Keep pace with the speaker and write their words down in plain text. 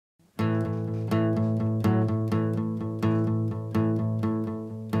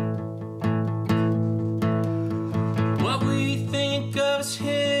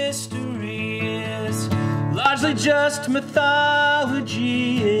largely just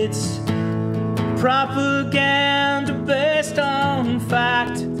mythology. It's propaganda based on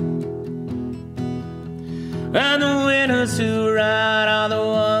fact. And the winners who ride are the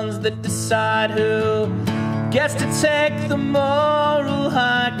ones that decide who gets to take the moral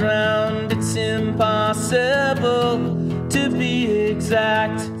high ground. It's impossible to be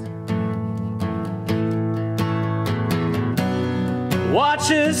exact.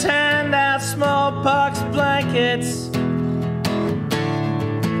 Watchers hand out smallpox blankets.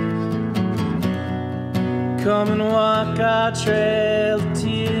 Come and walk our trail of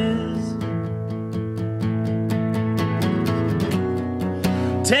tears.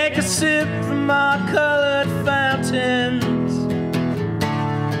 Take a sip from our colored fountains.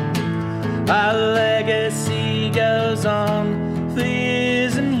 Our legacy goes on for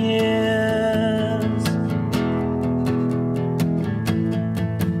years and years.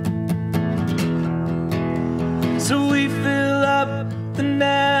 So we fill up the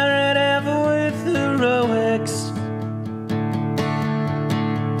narrative with heroics.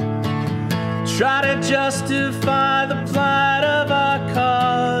 Try to justify the plight of our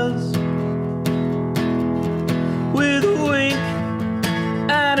cause with a wink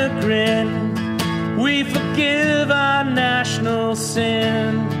and a grin. We forgive our national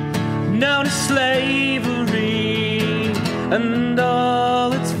sin, known as slavery and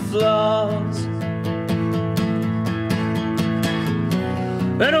all its flaws.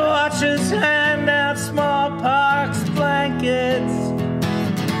 And watch us hand out smallpox blankets.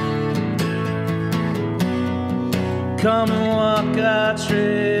 Come and walk our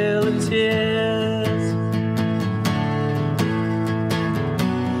trail of tears.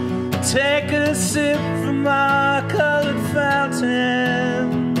 Take a sip from our colored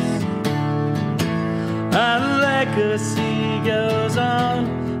fountains. Our legacy goes on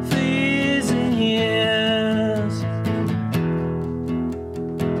for years and years.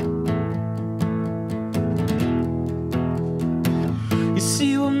 You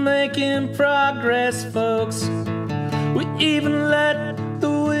see, we're making progress, folks. We even let the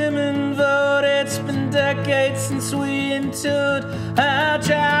women vote. It's been decades since we interned our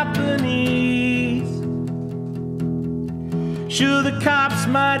Japanese. Sure, the cops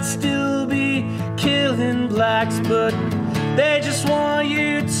might still be killing blacks, but they just want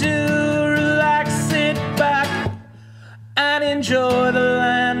you to relax, sit back, and enjoy the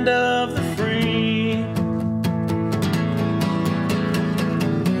land of the free.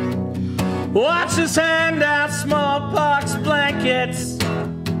 Watch us hand out smallpox blankets.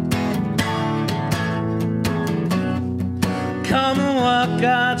 Come and walk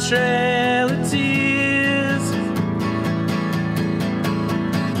our trail of tears.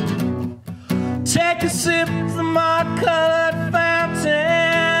 Take a sip from our colored fountains.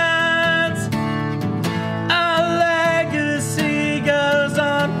 Our legacy goes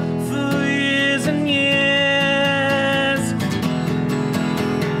on for years and years.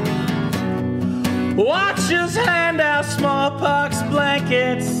 Watch us hand out smallpox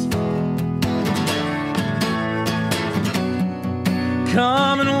blankets.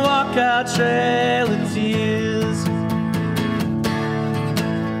 Come and walk our trail of tears.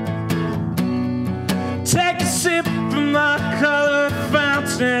 Take a sip from our colored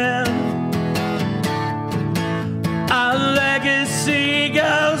fountain. Our legacy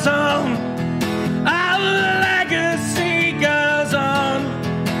goes on. Our legacy goes on.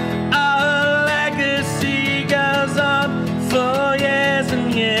 Our legacy goes on for years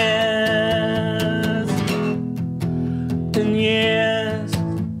and years and years.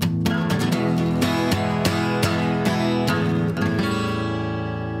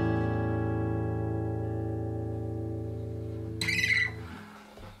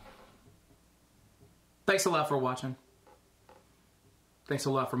 Thanks a lot for watching. Thanks a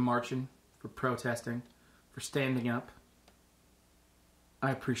lot for marching, for protesting, for standing up.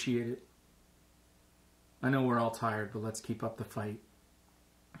 I appreciate it. I know we're all tired, but let's keep up the fight.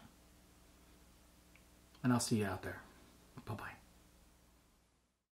 And I'll see you out there. Bye-bye.